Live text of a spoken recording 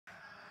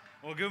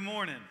Well, good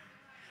morning.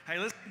 Hey,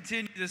 let's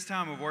continue this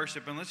time of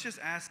worship and let's just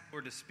ask the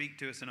Lord to speak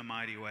to us in a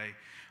mighty way.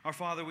 Our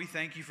Father, we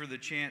thank you for the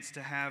chance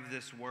to have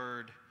this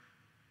word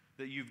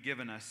that you've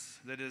given us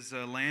that is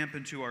a lamp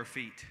unto our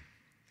feet.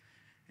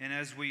 And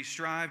as we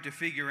strive to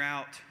figure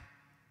out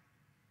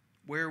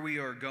where we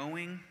are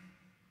going,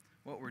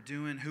 what we're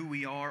doing, who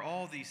we are,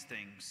 all these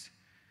things,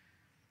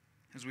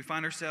 as we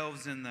find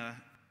ourselves in the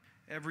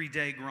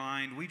everyday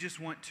grind, we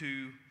just want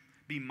to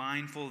be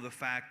mindful of the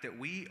fact that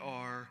we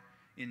are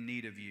in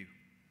need of you.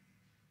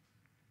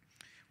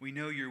 We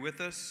know you're with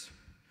us,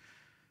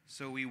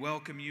 so we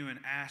welcome you and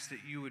ask that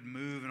you would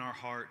move in our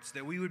hearts,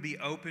 that we would be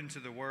open to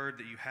the word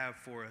that you have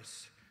for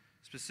us,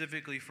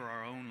 specifically for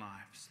our own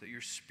lives, that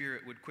your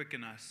Spirit would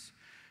quicken us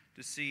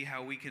to see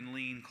how we can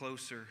lean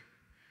closer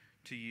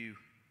to you,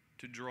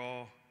 to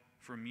draw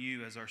from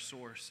you as our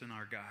source and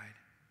our guide.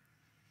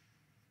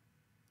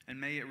 And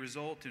may it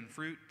result in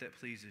fruit that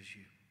pleases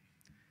you.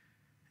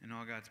 And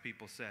all God's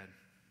people said,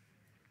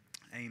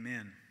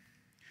 amen.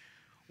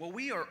 Well,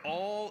 we are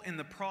all in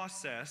the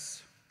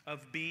process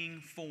of being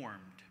formed.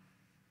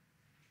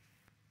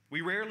 We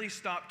rarely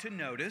stop to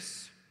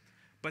notice,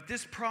 but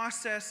this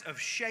process of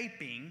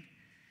shaping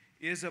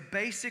is a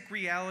basic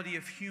reality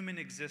of human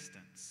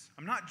existence.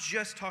 I'm not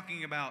just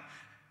talking about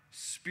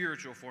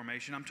spiritual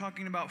formation. I'm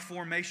talking about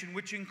formation,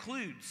 which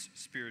includes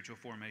spiritual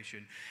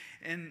formation.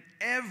 And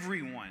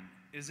everyone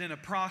is in a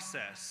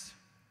process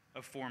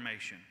of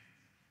formation.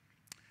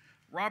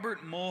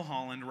 Robert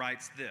Mulholland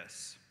writes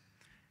this: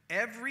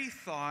 every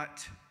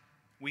thought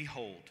we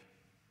hold,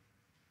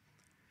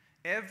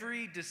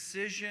 every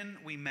decision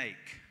we make,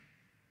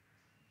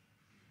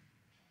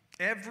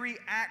 every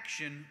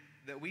action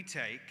that we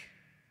take,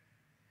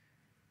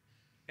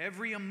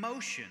 every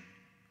emotion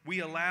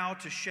we allow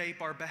to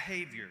shape our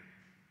behavior,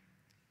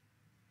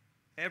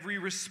 every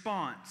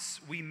response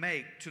we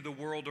make to the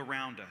world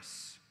around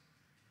us,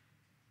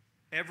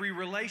 every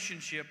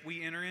relationship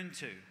we enter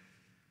into,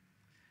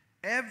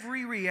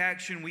 every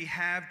reaction we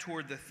have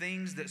toward the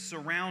things that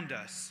surround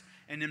us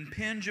and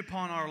impinge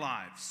upon our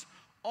lives,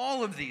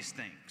 all of these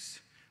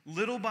things,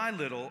 little by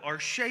little, are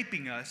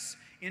shaping us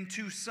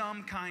into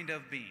some kind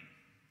of being.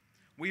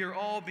 We are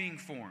all being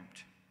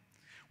formed.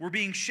 We're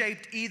being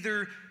shaped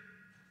either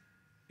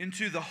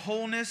into the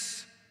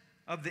wholeness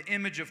of the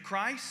image of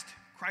Christ,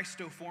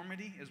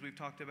 Christoformity, as we've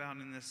talked about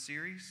in this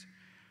series,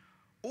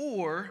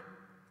 or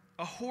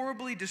a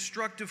horribly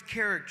destructive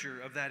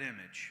character of that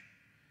image.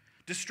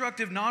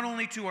 Destructive not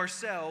only to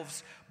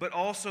ourselves, but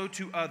also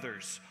to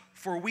others.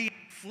 For we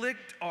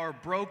inflict our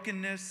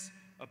brokenness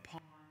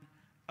upon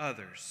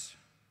others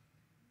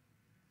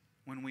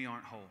when we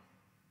aren't whole.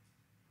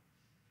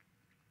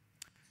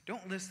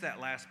 Don't list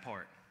that last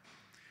part.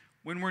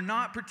 When we're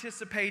not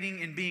participating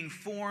in being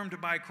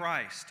formed by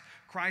Christ,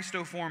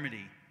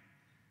 Christoformity,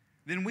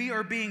 then we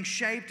are being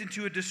shaped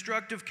into a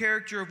destructive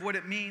character of what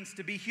it means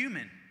to be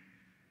human.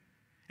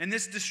 And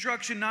this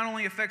destruction not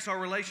only affects our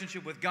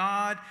relationship with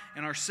God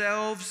and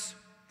ourselves,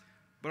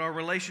 but our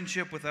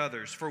relationship with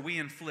others, for we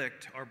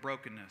inflict our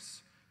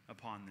brokenness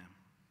upon them.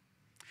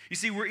 You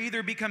see, we're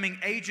either becoming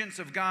agents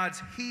of God's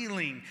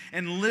healing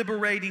and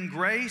liberating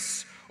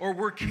grace, or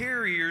we're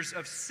carriers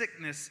of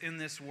sickness in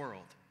this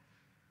world.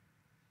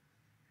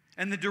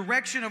 And the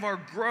direction of our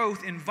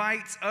growth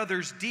invites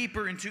others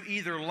deeper into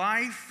either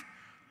life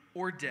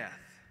or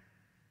death.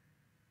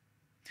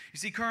 You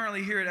see,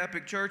 currently here at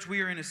Epoch Church,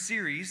 we are in a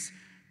series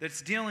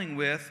that's dealing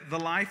with the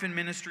life and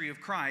ministry of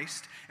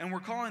Christ, and we're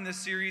calling this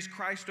series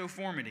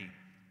Christoformity.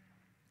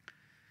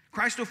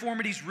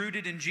 Christoformity is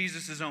rooted in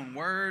Jesus' own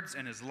words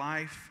and his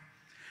life.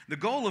 The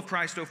goal of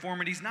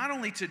Christoformity is not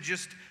only to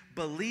just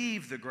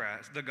believe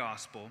the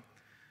gospel,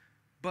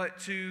 but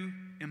to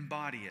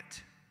embody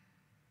it.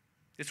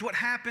 It's what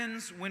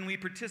happens when we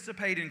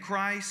participate in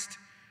Christ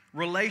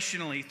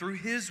relationally through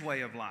his way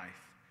of life.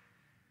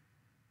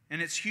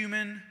 And it's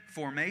human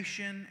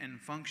formation and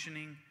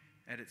functioning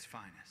at its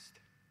finest.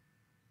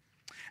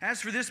 As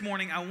for this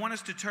morning, I want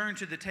us to turn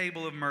to the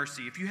table of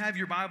mercy. If you have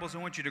your Bibles, I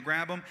want you to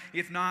grab them.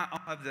 If not,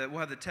 we'll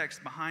have the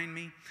text behind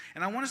me.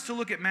 And I want us to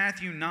look at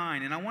Matthew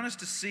 9, and I want us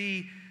to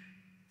see,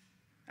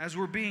 as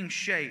we're being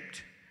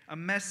shaped, a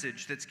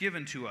message that's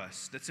given to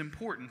us that's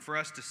important for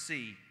us to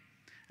see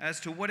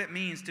as to what it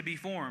means to be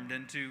formed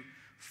and to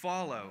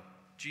follow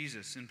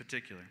Jesus in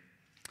particular.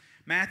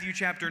 Matthew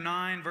chapter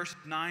 9, verses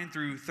 9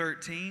 through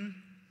 13.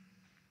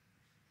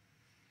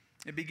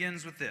 It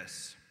begins with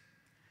this.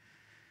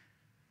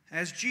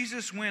 As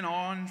Jesus went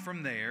on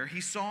from there, he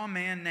saw a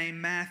man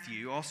named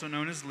Matthew, also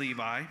known as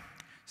Levi,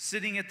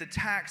 sitting at the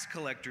tax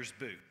collector's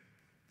booth.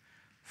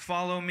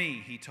 "Follow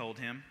me," he told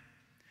him.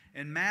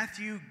 And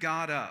Matthew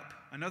got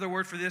up. Another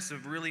word for this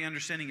of really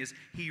understanding is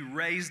he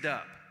raised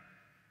up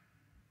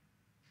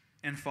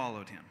and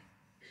followed him.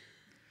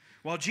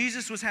 While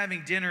Jesus was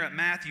having dinner at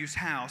Matthew's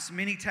house,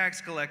 many tax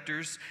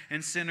collectors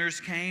and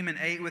sinners came and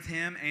ate with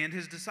him and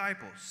his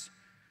disciples.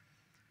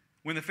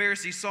 When the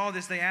Pharisees saw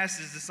this, they asked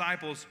his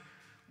disciples,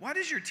 "Why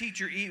does your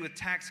teacher eat with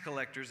tax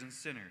collectors and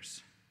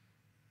sinners?"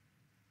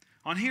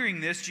 On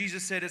hearing this,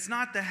 Jesus said, "It's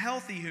not the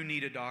healthy who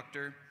need a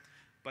doctor,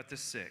 but the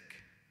sick.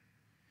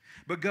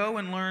 But go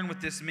and learn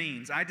what this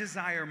means. I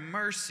desire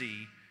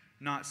mercy,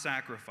 not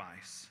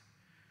sacrifice.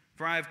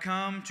 For I have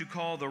come to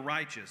call the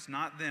righteous,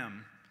 not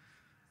them,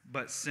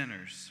 but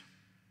sinners.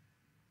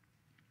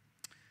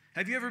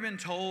 Have you ever been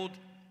told,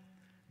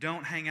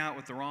 don't hang out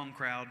with the wrong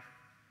crowd?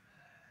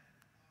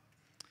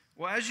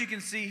 Well, as you can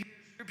see,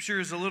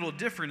 Scripture is a little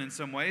different in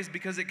some ways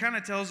because it kind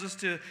of tells us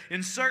to,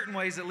 in certain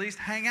ways at least,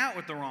 hang out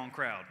with the wrong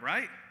crowd,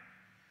 right?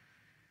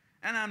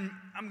 And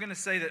I'm going to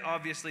say that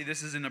obviously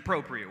this is in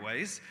appropriate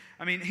ways.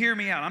 I mean, hear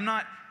me out. I'm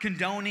not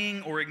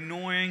condoning or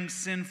ignoring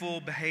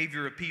sinful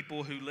behavior of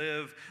people who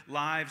live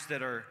lives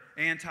that are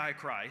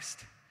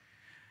anti-Christ.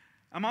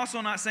 I'm also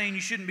not saying you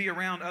shouldn't be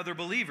around other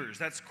believers.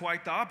 That's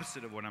quite the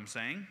opposite of what I'm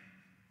saying.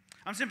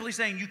 I'm simply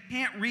saying you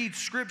can't read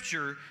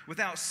Scripture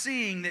without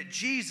seeing that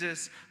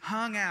Jesus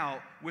hung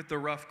out with the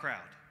rough crowd.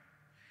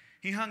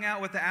 He hung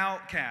out with the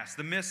outcasts,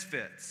 the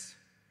misfits.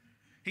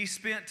 He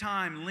spent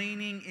time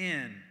leaning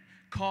in,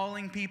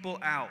 calling people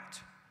out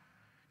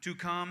to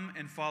come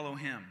and follow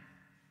him.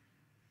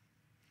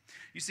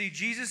 You see,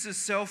 Jesus'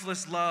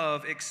 selfless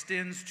love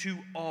extends to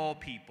all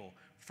people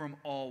from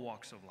all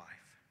walks of life.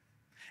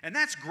 And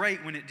that's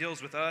great when it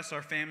deals with us,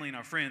 our family, and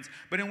our friends.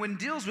 But when it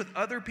deals with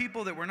other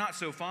people that we're not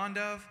so fond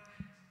of,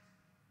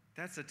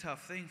 that's a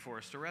tough thing for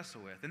us to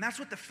wrestle with. And that's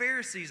what the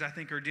Pharisees, I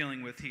think, are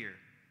dealing with here.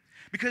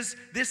 Because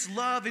this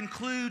love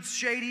includes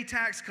shady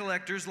tax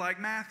collectors like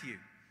Matthew.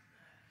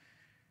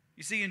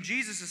 You see, in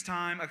Jesus'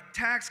 time, a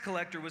tax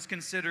collector was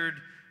considered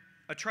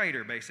a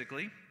traitor,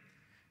 basically.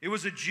 It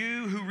was a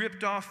Jew who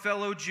ripped off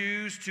fellow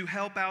Jews to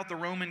help out the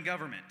Roman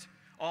government,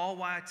 all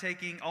while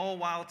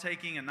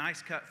taking a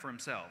nice cut for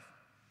himself.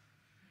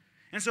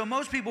 And so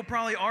most people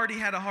probably already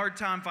had a hard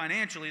time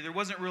financially. There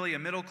wasn't really a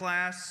middle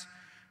class.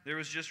 There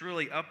was just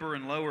really upper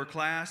and lower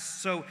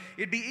class. So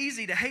it'd be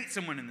easy to hate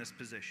someone in this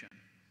position.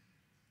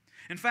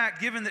 In fact,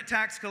 given that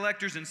tax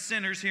collectors and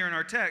sinners here in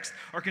our text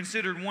are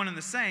considered one and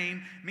the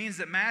same, means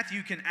that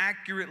Matthew can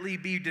accurately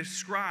be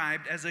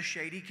described as a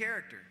shady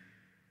character.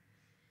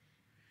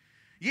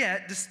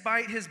 Yet,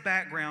 despite his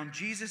background,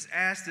 Jesus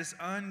asked this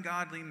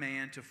ungodly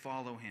man to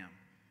follow him.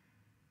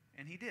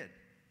 And he did.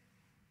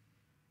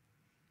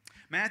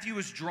 Matthew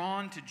was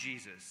drawn to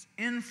Jesus,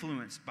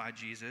 influenced by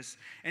Jesus,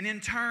 and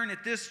in turn,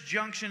 at this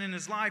junction in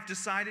his life,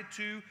 decided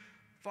to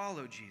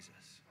follow Jesus.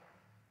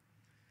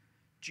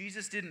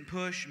 Jesus didn't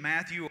push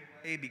Matthew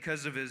away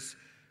because of his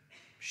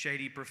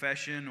shady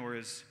profession or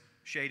his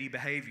shady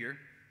behavior.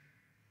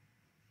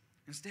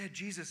 Instead,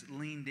 Jesus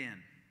leaned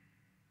in.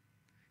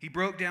 He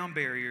broke down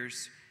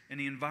barriers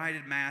and he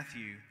invited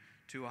Matthew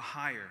to a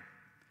higher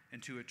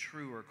and to a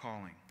truer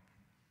calling.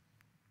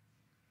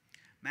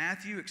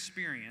 Matthew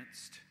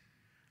experienced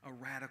a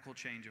radical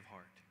change of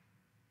heart.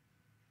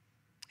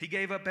 He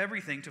gave up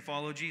everything to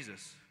follow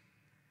Jesus.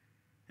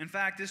 In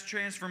fact, this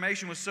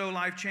transformation was so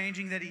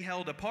life-changing that he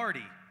held a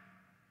party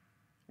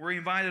where he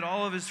invited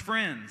all of his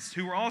friends,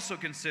 who were also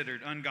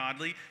considered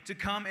ungodly, to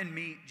come and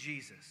meet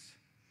Jesus.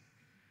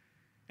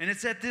 And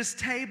it's at this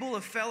table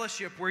of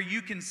fellowship where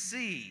you can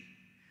see,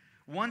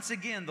 once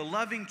again, the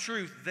loving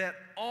truth that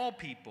all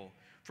people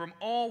from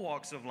all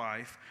walks of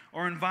life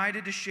are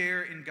invited to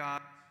share in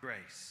God's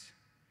grace.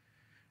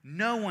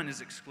 No one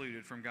is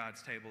excluded from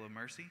God's table of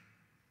mercy.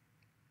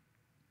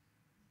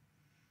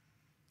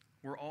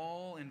 We're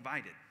all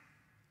invited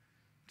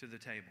to the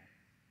table.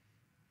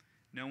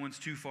 No one's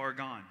too far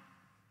gone.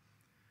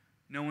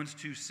 No one's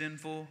too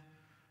sinful.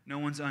 No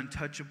one's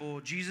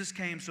untouchable. Jesus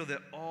came so that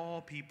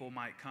all people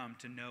might come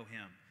to know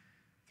him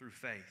through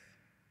faith.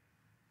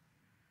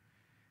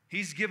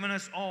 He's given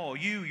us all,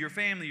 you, your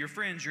family, your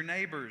friends, your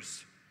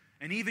neighbors,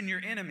 and even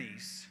your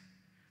enemies,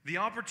 the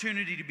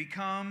opportunity to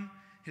become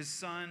his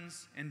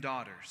sons and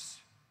daughters.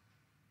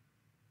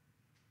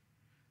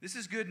 This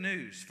is good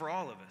news for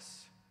all of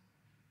us.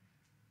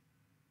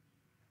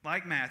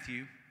 Like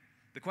Matthew,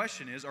 the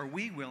question is, are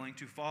we willing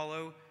to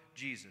follow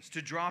Jesus,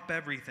 to drop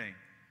everything?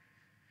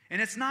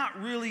 And it's not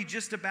really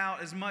just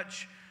about as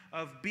much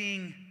of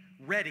being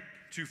ready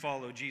to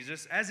follow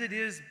Jesus as it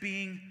is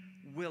being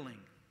willing.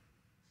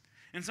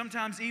 And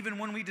sometimes even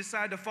when we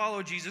decide to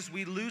follow Jesus,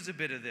 we lose a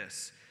bit of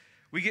this.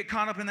 We get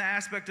caught up in the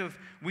aspect of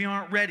we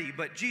aren't ready,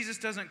 but Jesus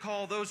doesn't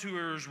call those who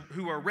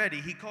are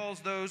ready. He calls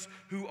those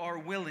who are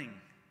willing.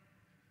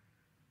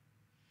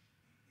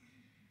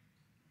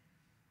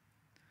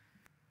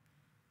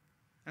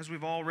 As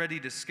we've already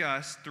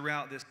discussed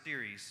throughout this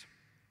series,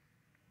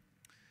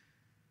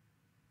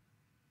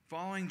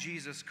 following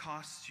Jesus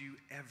costs you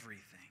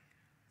everything.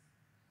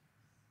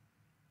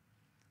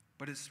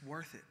 But it's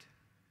worth it.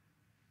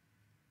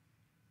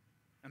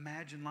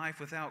 Imagine life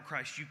without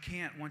Christ. You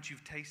can't once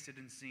you've tasted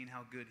and seen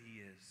how good he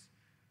is.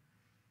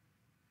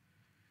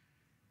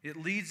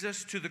 It leads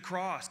us to the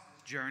cross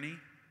journey,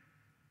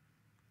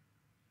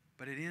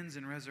 but it ends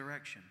in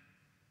resurrection.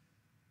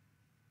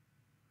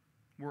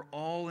 We're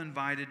all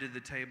invited to the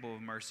table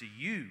of mercy.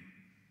 You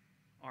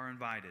are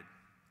invited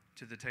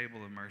to the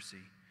table of mercy.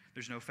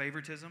 There's no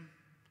favoritism,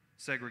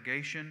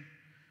 segregation,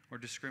 or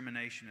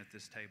discrimination at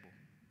this table.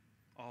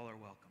 All are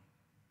welcome.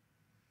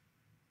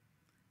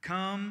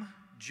 Come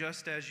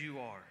just as you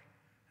are,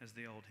 as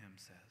the old hymn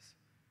says.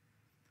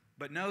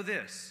 But know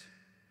this,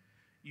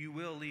 you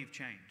will leave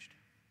changed.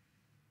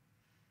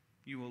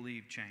 You will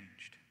leave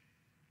changed.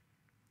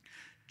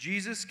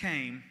 Jesus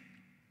came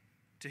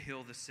to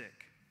heal the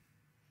sick.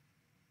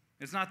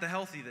 It's not the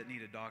healthy that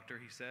need a doctor,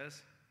 he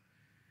says.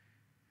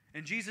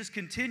 And Jesus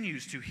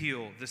continues to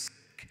heal the sick.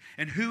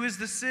 And who is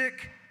the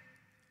sick?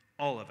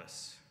 All of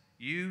us.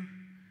 You,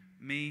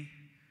 me,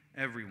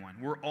 everyone.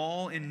 We're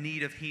all in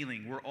need of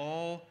healing. We're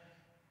all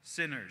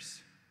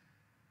sinners.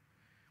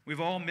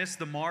 We've all missed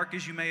the mark,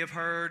 as you may have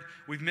heard.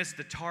 We've missed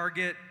the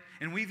target,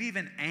 and we've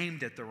even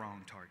aimed at the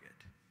wrong target.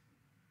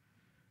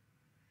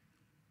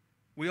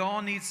 We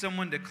all need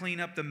someone to clean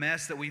up the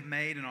mess that we've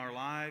made in our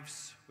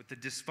lives with the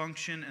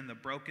dysfunction and the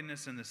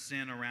brokenness and the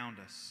sin around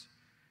us.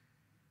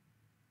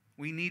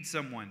 We need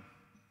someone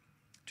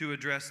to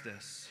address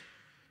this,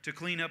 to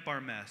clean up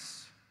our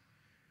mess.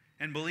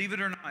 And believe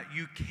it or not,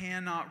 you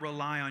cannot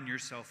rely on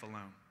yourself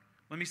alone.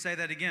 Let me say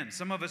that again.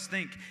 Some of us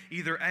think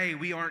either A,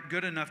 we aren't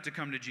good enough to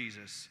come to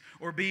Jesus,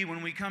 or B,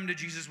 when we come to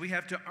Jesus, we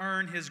have to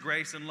earn His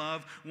grace and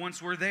love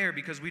once we're there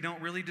because we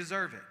don't really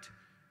deserve it.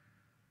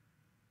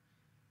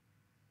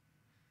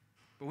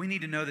 But we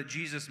need to know that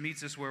Jesus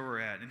meets us where we're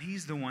at, and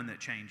He's the one that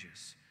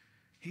changes.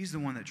 He's the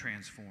one that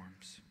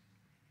transforms.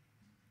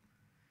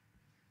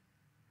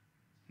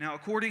 Now,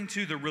 according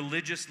to the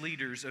religious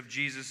leaders of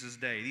Jesus'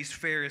 day, these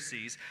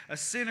Pharisees, a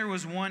sinner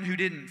was one who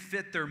didn't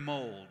fit their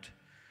mold,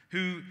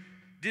 who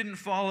didn't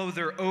follow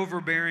their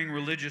overbearing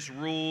religious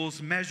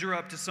rules, measure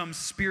up to some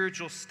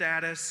spiritual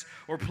status,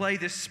 or play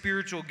this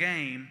spiritual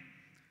game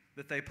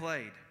that they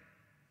played.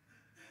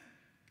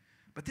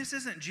 But this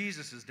isn't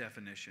Jesus'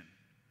 definition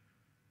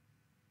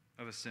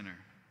of a sinner.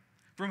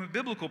 From a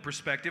biblical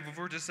perspective, if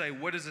we're to say,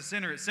 what is a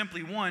sinner? It's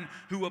simply one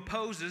who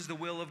opposes the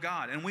will of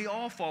God. And we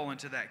all fall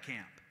into that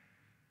camp.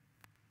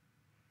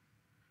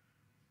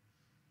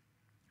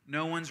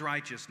 No one's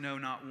righteous, no,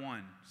 not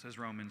one, says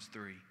Romans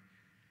 3.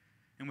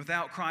 And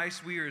without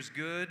Christ, we are as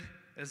good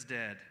as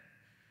dead.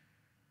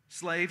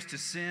 Slaves to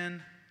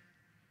sin.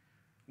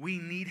 We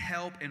need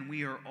help, and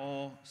we are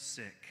all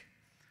sick.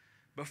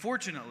 But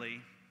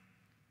fortunately,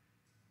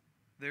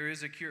 there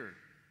is a cure.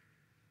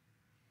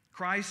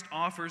 Christ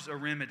offers a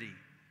remedy.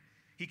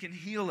 He can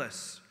heal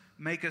us,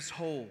 make us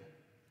whole.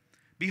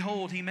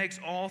 Behold, He makes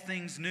all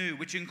things new,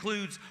 which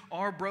includes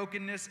our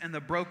brokenness and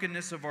the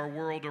brokenness of our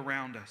world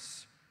around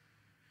us.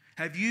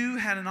 Have you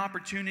had an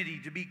opportunity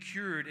to be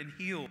cured and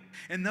healed?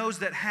 And those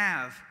that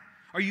have,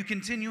 are you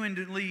continuing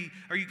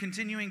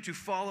to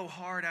follow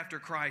hard after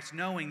Christ,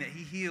 knowing that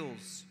He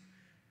heals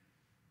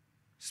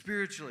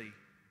spiritually,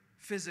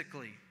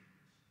 physically,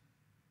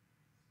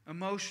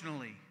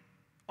 emotionally,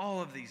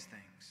 all of these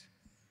things?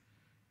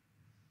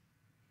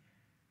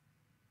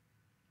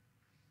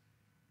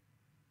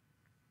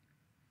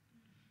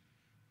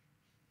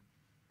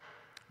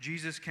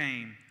 Jesus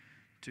came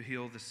to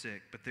heal the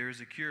sick, but there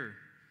is a cure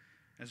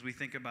as we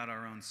think about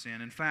our own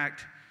sin. In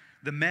fact,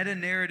 the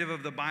meta-narrative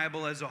of the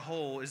Bible as a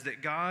whole is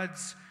that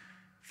God's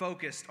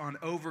focused on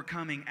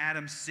overcoming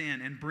Adam's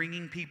sin and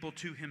bringing people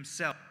to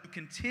Himself who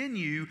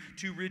continue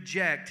to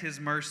reject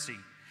His mercy.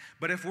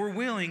 But if we're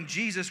willing,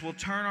 Jesus will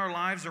turn our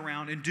lives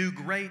around and do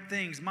great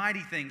things, mighty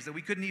things that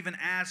we couldn't even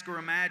ask or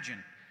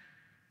imagine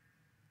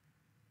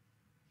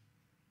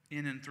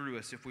in and through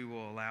us if we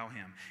will allow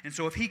Him. And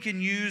so if He can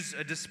use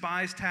a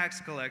despised tax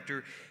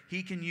collector,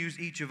 He can use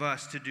each of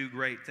us to do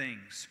great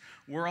things.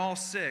 We're all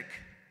sick,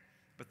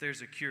 but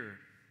there's a cure.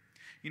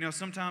 You know,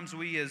 sometimes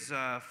we as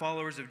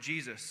followers of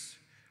Jesus,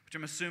 which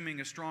I'm assuming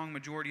a strong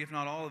majority, if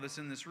not all of us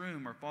in this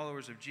room, are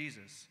followers of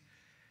Jesus.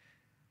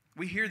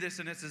 We hear this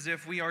and it's as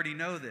if we already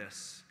know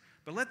this.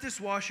 But let this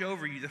wash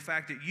over you, the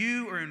fact that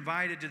you are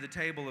invited to the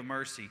table of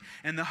mercy.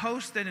 And the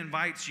host that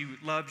invites you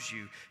loves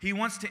you. He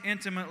wants to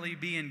intimately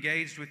be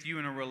engaged with you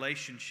in a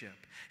relationship.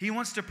 He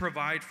wants to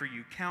provide for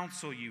you,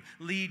 counsel you,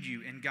 lead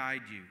you, and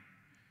guide you.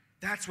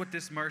 That's what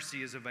this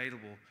mercy is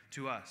available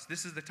to us.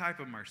 This is the type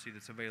of mercy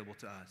that's available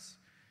to us.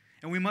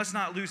 And we must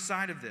not lose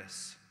sight of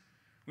this.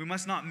 We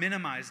must not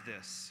minimize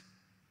this.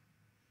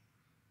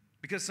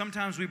 Because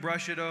sometimes we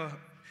brush it off,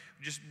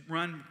 just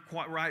run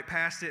quite right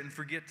past it and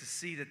forget to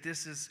see that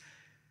this is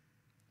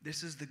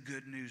the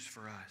good news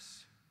for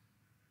us.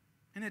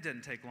 And it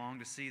doesn't take long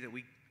to see that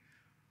we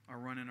are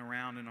running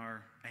around in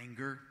our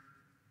anger,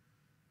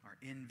 our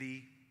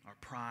envy, our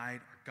pride,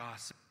 our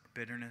gossip, our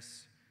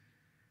bitterness.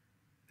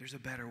 There's a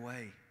better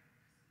way.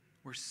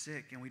 We're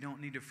sick, and we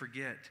don't need to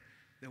forget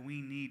that we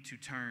need to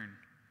turn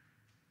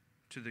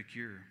to the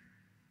cure.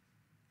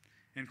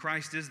 And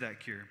Christ is that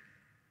cure.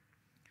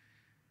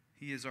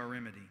 He is our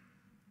remedy.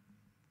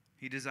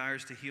 He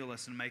desires to heal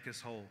us and make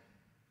us whole,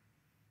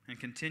 and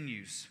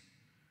continues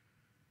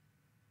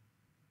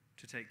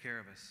to take care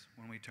of us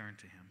when we turn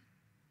to Him.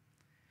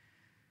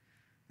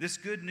 This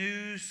good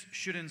news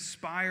should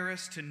inspire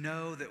us to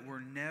know that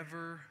we're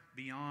never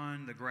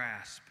beyond the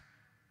grasp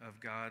of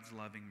God's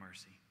loving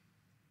mercy.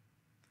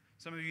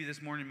 Some of you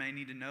this morning may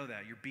need to know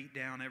that. You're beat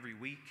down every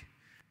week.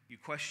 You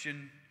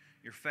question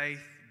your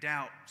faith.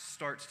 Doubt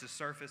starts to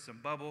surface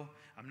and bubble.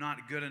 I'm not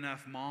a good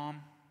enough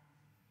mom.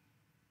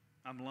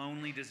 I'm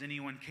lonely. Does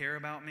anyone care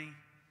about me?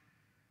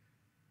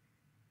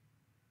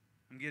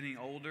 I'm getting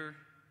older.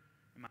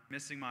 Am I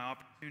missing my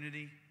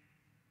opportunity?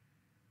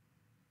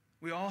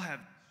 We all have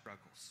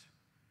struggles,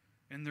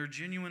 and they're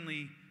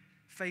genuinely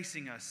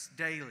facing us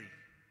daily.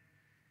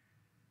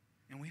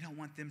 And we don't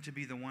want them to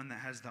be the one that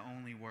has the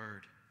only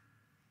word.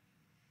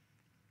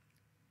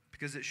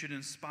 Because it should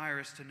inspire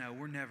us to know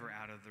we're never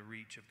out of the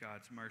reach of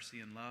God's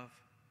mercy and love,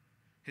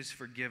 His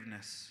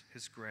forgiveness,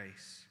 His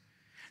grace.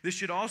 This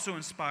should also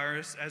inspire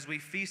us as we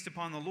feast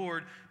upon the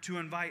Lord to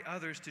invite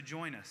others to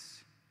join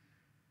us.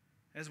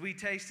 As we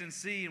taste and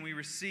see and we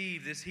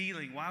receive this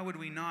healing, why would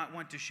we not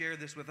want to share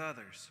this with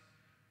others?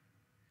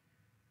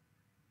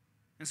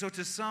 And so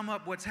to sum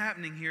up what's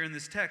happening here in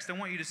this text, I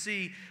want you to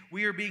see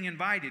we are being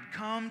invited.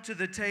 Come to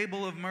the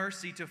table of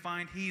mercy to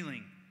find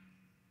healing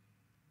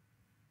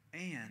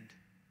and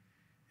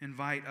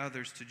invite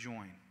others to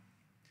join.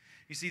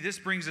 You see, this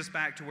brings us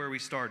back to where we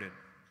started.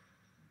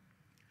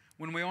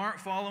 When we aren't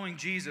following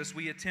Jesus,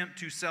 we attempt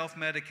to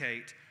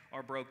self-medicate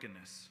our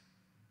brokenness.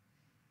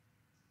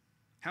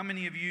 How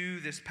many of you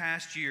this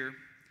past year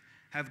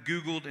have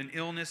Googled an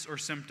illness or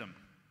symptom?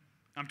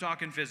 I'm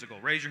talking physical.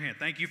 Raise your hand.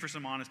 Thank you for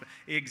some honest.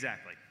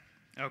 Exactly.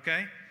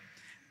 Okay?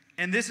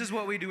 And this is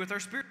what we do with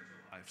our spiritual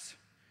lives.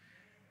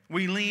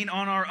 We lean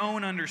on our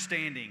own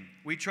understanding.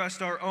 We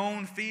trust our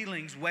own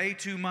feelings way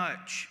too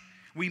much.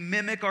 We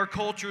mimic our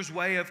culture's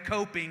way of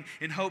coping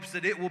in hopes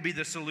that it will be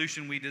the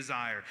solution we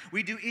desire.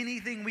 We do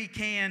anything we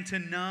can to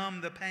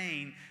numb the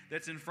pain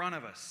that's in front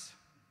of us.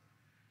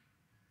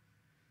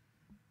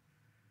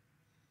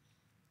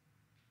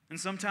 And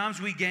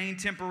sometimes we gain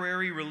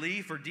temporary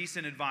relief or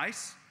decent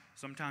advice.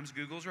 Sometimes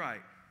Google's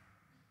right.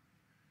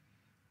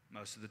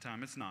 Most of the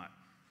time it's not.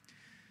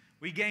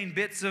 We gain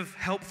bits of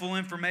helpful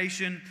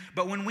information,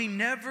 but when we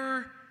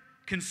never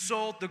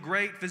consult the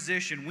great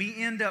physician, we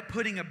end up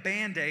putting a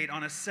Band-Aid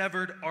on a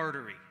severed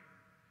artery.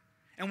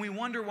 And we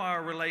wonder why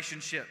our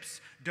relationships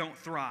don't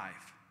thrive.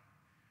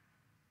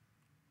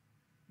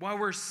 Why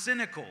we're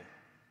cynical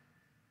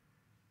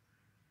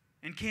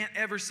and can't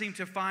ever seem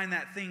to find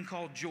that thing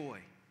called joy.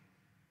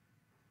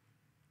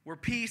 Where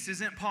peace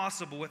isn't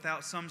possible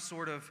without some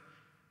sort of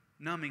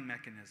numbing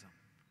mechanism.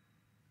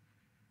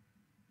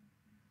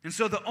 And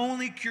so the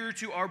only cure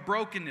to our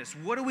brokenness,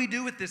 what do we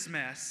do with this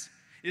mess,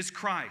 is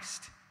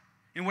Christ.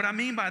 And what I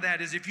mean by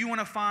that is if you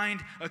want to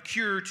find a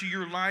cure to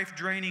your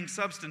life-draining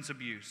substance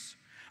abuse,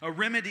 a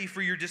remedy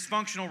for your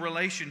dysfunctional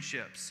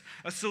relationships,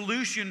 a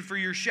solution for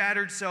your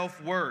shattered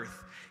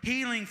self-worth,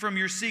 healing from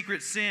your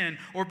secret sin,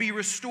 or be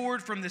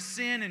restored from the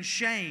sin and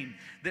shame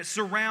that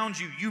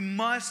surrounds you, you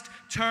must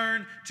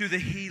turn to the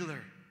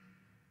healer.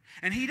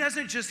 And He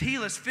doesn't just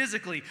heal us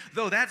physically,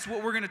 though that's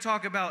what we're going to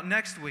talk about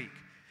next week.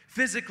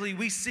 Physically,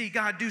 we see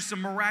God do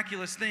some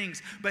miraculous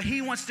things, but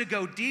He wants to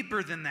go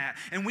deeper than that.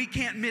 And we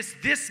can't miss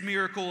this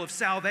miracle of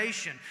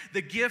salvation,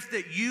 the gift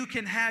that you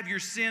can have your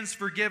sins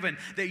forgiven,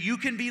 that you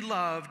can be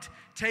loved,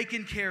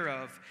 taken care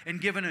of,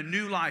 and given a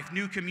new life,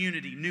 new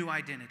community, new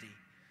identity.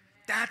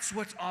 That's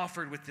what's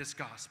offered with this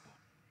gospel.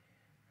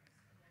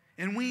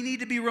 And we need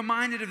to be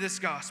reminded of this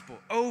gospel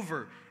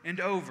over and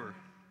over.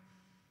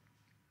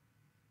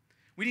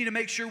 We need to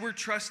make sure we're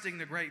trusting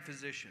the great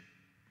physician.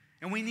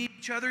 And we need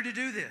each other to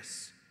do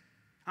this.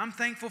 I'm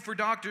thankful for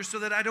doctors so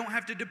that I don't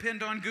have to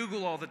depend on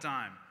Google all the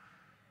time.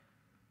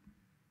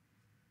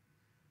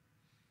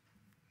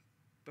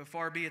 But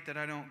far be it that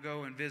I don't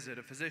go and visit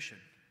a physician.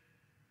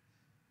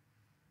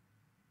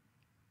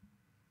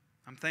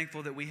 I'm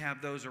thankful that we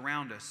have those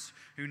around us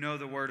who know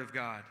the Word of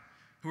God,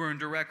 who are in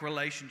direct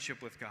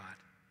relationship with God,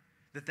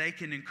 that they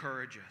can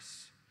encourage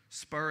us,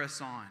 spur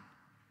us on,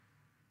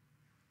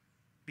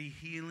 be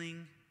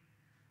healing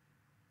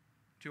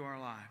to our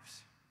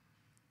lives.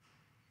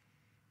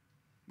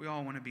 We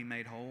all want to be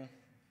made whole.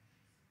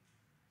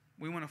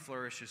 We want to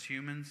flourish as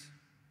humans.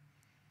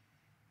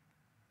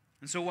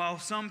 And so while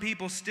some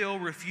people still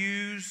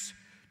refuse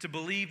to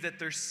believe that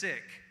they're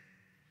sick,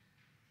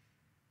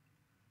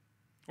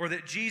 or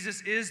that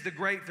Jesus is the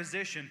great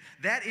physician,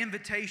 that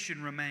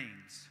invitation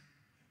remains.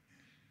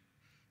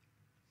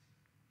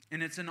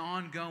 And it's an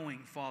ongoing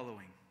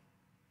following,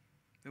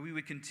 that we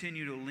would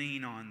continue to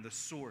lean on the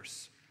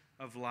source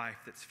of life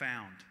that's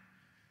found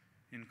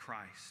in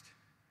Christ,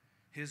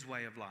 His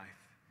way of life,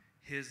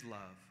 His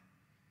love,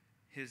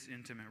 His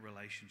intimate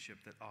relationship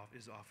that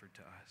is offered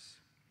to us.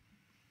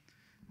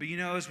 But you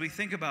know, as we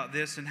think about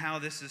this and how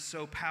this is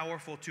so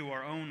powerful to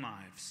our own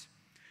lives,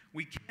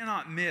 we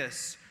cannot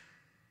miss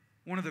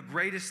one of the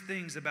greatest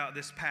things about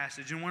this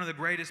passage and one of the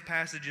greatest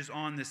passages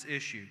on this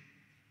issue.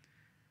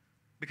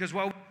 Because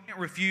while we can't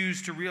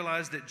refuse to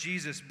realize that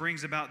Jesus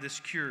brings about this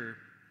cure,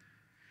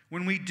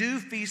 when we do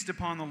feast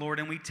upon the Lord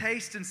and we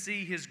taste and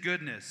see His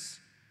goodness,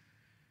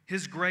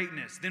 His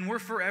greatness, then we're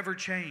forever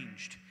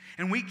changed.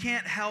 And we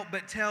can't help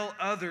but tell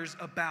others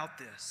about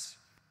this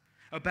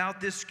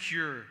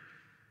cure,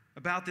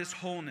 about this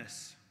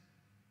wholeness.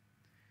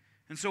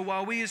 And so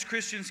while we as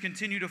Christians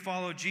continue to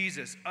follow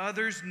Jesus,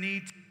 others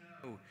need to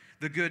know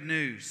the good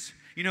news.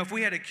 You know, if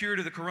we had a cure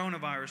to the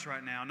coronavirus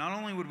right now, not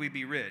only would we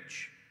be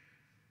rich,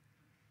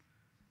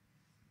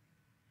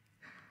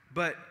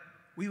 but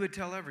we would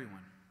tell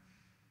everyone.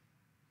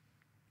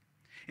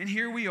 And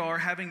here we are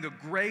having the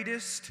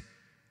greatest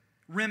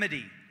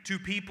remedy to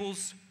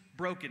people's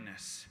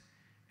brokenness,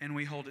 and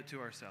we hold it to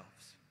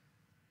ourselves.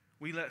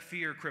 We let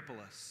fear cripple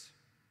us.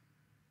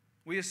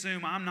 We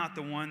assume I'm not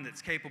the one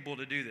that's capable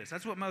to do this.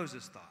 That's what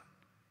Moses thought.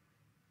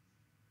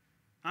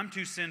 I'm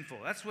too sinful.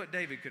 That's what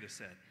David could have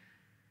said.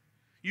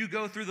 You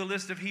go through the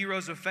list of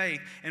heroes of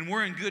faith, and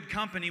we're in good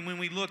company when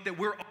we look that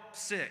we're all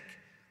sick.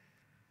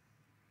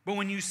 But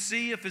when you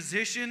see a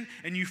physician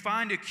and you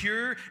find a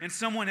cure and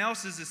someone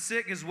else is as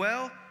sick as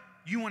well,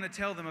 you want to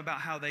tell them about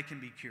how they can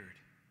be cured.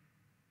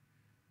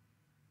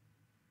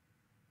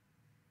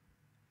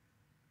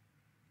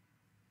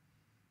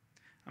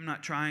 I'm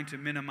not trying to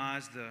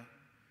minimize the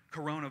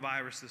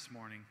coronavirus this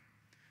morning,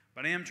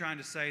 but I am trying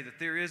to say that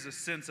there is a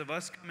sense of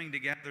us coming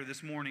together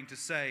this morning to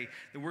say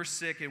that we're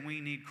sick and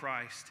we need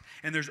Christ.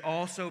 And there's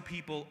also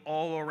people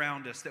all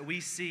around us that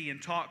we see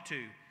and talk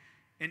to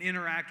and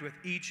interact with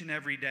each and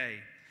every day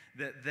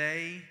that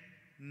they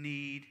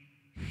need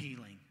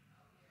healing.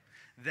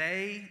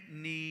 They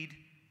need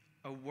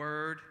a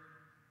word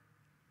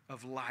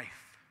of life.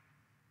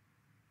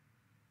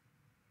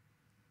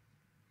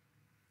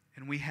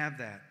 And we have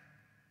that.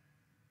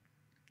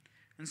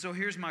 And so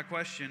here's my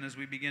question as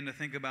we begin to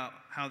think about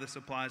how this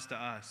applies to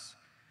us.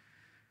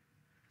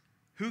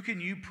 Who can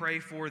you pray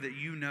for that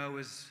you know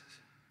is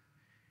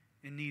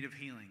in need of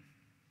healing?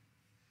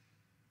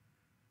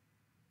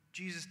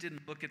 Jesus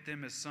didn't look at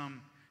them as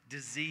some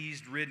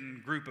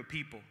disease-ridden group of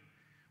people.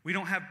 We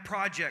don't have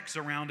projects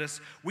around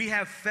us. We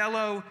have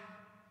fellow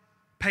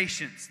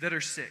patients that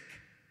are sick,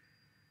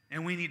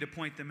 and we need to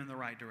point them in the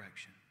right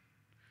direction.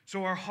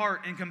 So our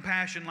heart and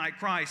compassion like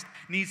Christ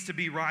needs to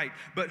be right.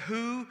 But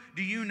who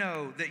do you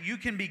know that you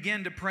can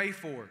begin to pray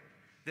for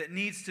that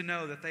needs to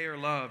know that they are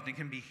loved and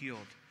can be healed?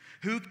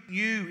 Who can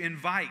you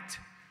invite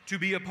to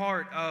be a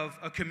part of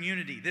a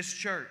community, this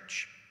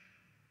church?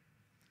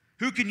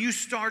 Who can you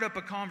start up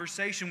a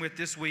conversation with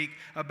this week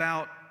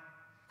about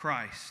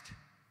Christ?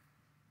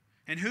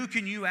 And who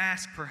can you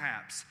ask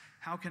perhaps,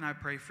 how can I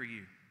pray for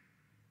you?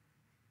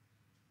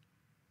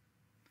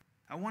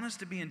 I want us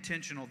to be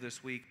intentional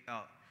this week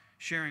about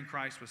sharing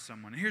Christ with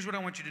someone. And here's what I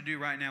want you to do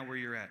right now where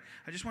you're at.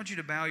 I just want you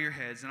to bow your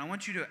heads, and I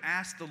want you to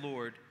ask the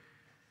Lord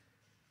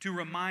to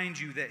remind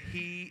you that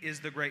He is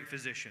the great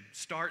physician.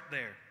 Start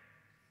there.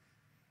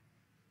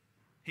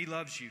 He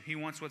loves you. He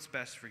wants what's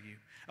best for you.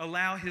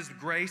 Allow His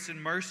grace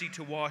and mercy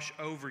to wash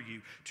over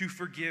you, to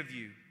forgive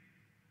you,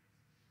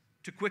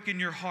 to quicken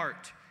your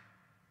heart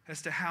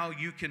as to how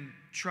you can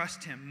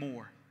trust Him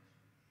more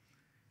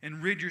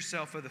and rid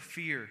yourself of the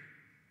fear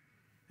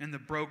and the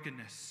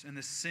brokenness and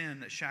the sin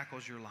that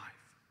shackles your life.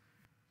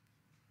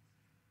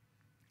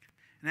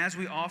 And as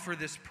we offer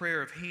this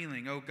prayer of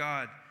healing, oh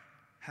God,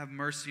 have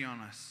mercy on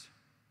us.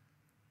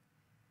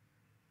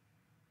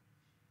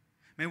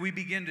 May we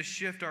begin to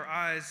shift our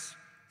eyes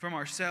from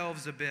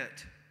ourselves a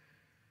bit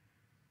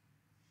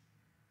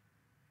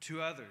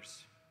to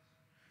others.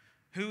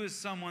 Who is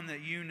someone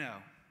that you know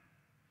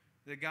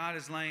that God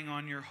is laying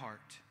on your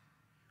heart?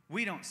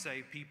 We don't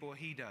save people,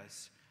 He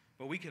does.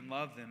 But we can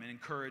love them and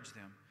encourage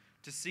them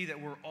to see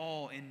that we're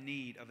all in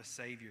need of a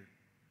Savior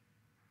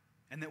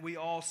and that we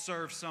all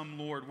serve some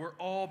Lord. We're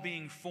all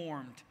being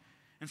formed.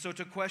 And so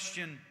to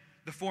question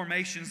the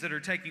formations that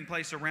are taking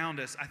place around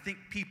us, I think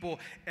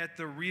people at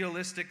the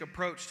realistic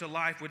approach to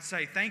life would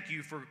say, thank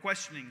you for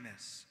questioning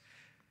this.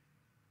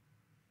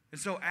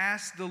 And so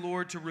ask the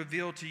Lord to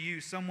reveal to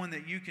you someone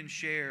that you can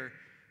share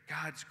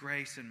God's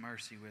grace and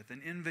mercy with,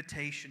 an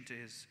invitation to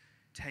His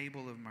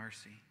table of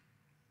mercy.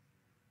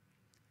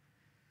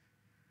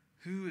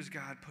 Who is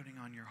God putting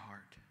on your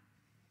heart?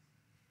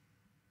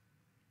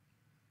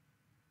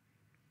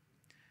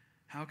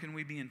 How can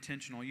we be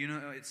intentional? You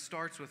know, it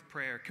starts with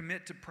prayer.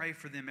 Commit to pray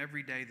for them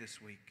every day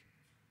this week.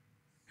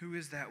 Who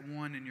is that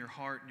one in your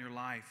heart and your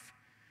life?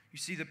 You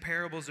see the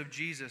parables of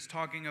Jesus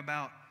talking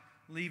about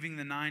leaving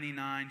the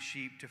 99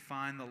 sheep to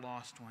find the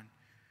lost one,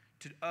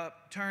 to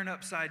turn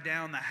upside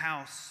down the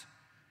house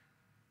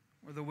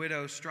where the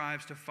widow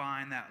strives to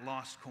find that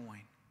lost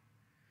coin,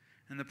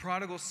 and the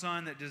prodigal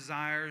son that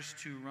desires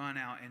to run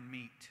out and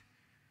meet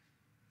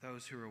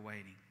those who are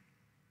waiting.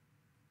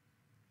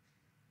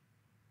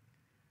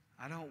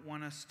 I don't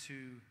want us to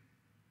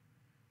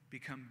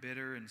become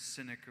bitter and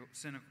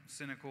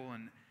cynical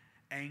and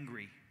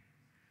angry.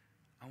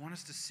 I want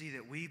us to see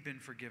that we've been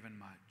forgiven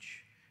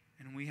much,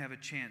 and we have a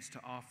chance to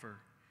offer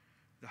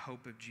the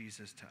hope of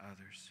Jesus to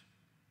others.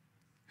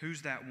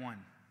 Who's that one?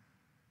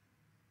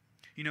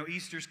 You know,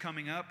 Easter's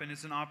coming up, and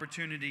it's an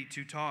opportunity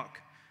to talk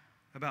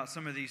about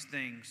some of these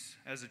things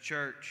as a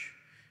church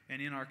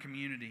and in our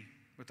community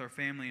with our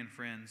family and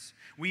friends.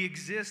 We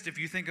exist, if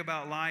you think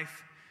about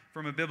life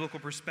from a biblical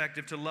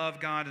perspective, to love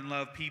God and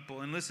love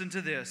people. And listen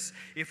to this.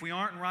 If we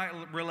aren't in right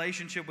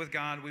relationship with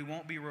God, we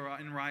won't be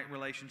in right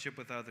relationship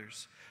with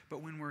others.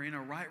 But when we're in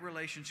a right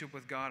relationship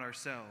with God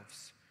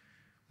ourselves,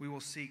 we will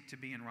seek to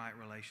be in right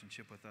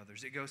relationship with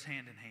others. It goes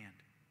hand in hand.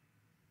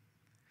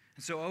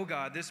 And so, oh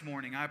God, this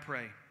morning I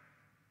pray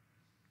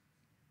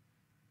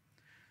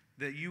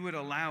that you would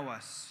allow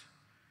us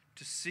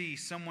to see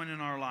someone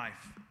in our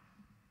life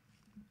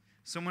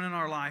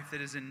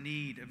that is in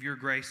need of your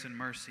grace and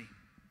mercy.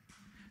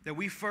 That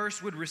we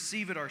first would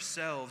receive it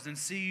ourselves and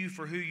see you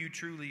for who you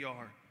truly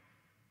are.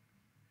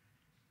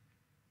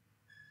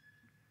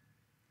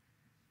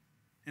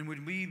 And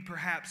would we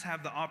perhaps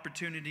have the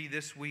opportunity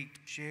this week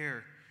to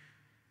share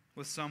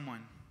with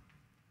someone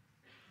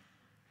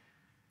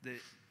that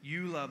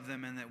you love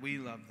them and that we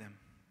love them.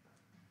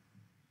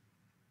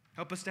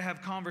 Help us to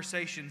have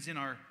conversations in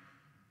our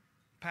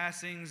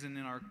passings and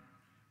in our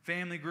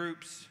family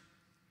groups,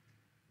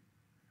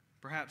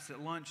 perhaps at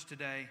lunch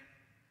today,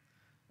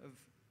 of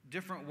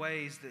different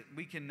ways that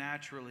we can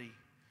naturally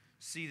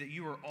see that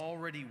you are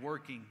already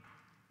working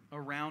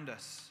around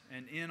us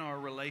and in our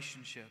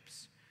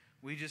relationships.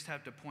 We just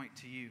have to point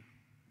to you.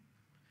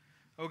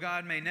 Oh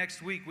God, may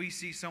next week we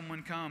see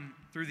someone come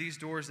through these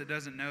doors that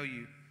doesn't know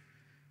you.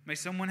 May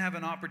someone have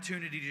an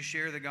opportunity to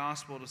share the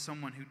gospel to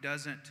someone who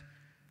doesn't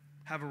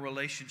have a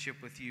relationship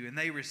with you, and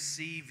they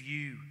receive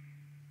you.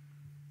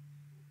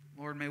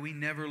 Lord, may we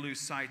never lose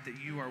sight that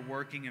you are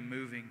working and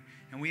moving,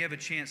 and we have a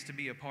chance to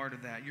be a part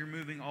of that. You're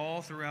moving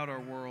all throughout our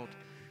world.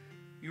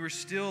 You are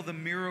still the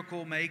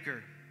miracle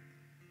maker.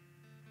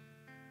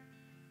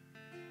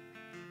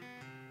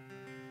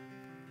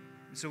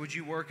 And so would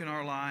you work in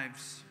our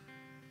lives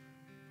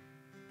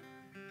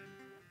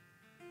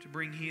to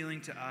bring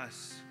healing to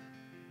us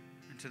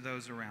and to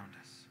those around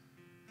us?